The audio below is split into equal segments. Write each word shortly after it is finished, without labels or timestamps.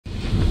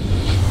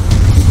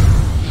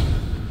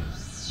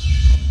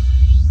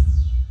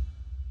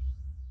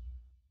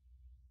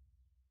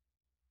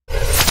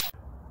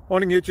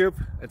Morning YouTube,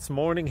 it's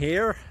morning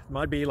here. It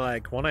might be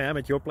like 1 a.m.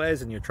 at your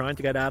place and you're trying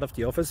to get out of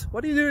the office.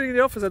 What are you doing in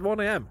the office at 1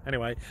 a.m?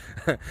 Anyway,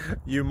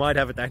 you might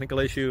have a technical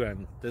issue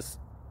and this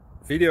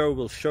video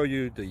will show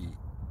you the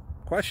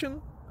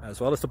question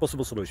as well as the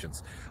possible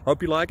solutions.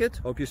 Hope you like it,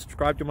 hope you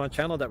subscribe to my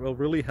channel. That will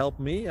really help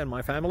me and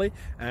my family,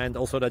 and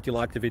also that you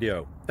like the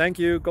video. Thank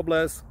you, God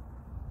bless.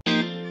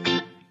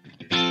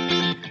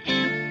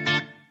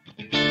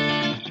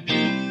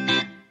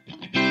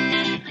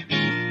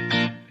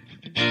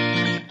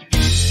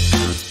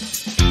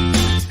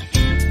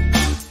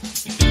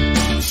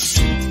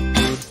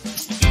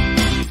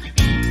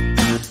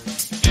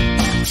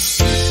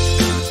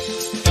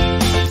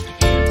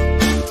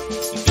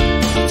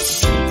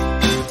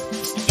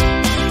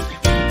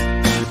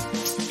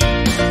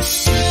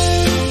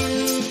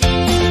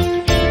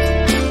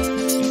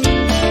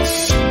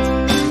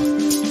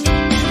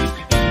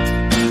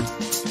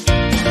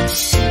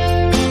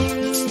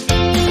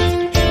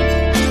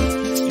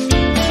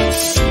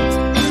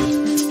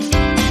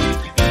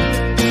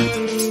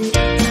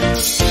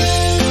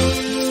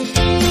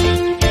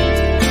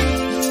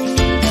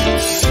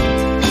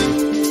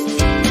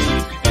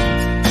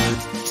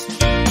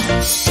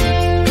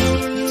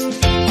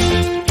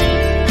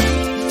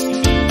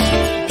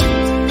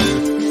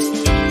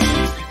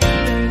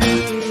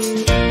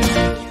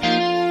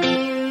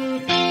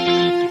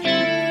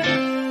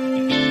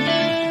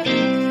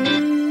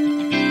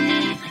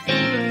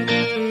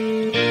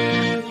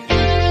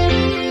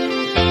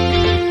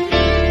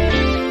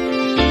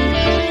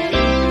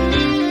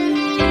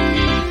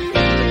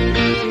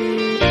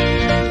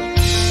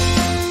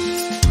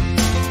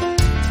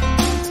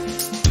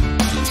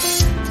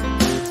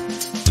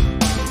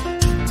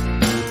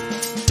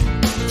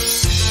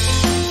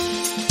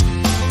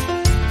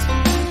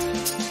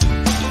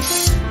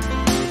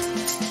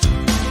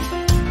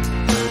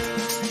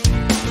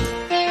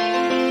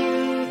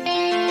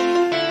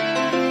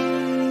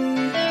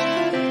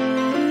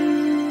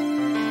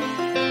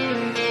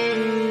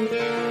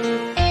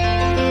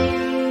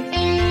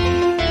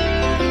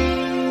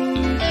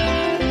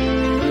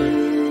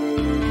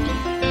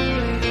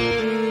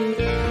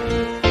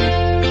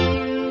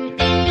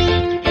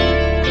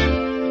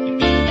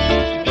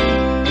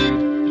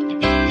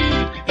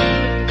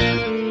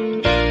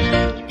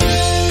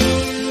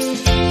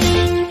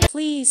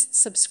 Please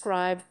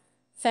subscribe.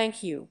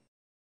 Thank you.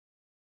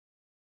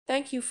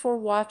 Thank you for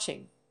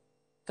watching.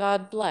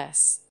 God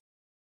bless.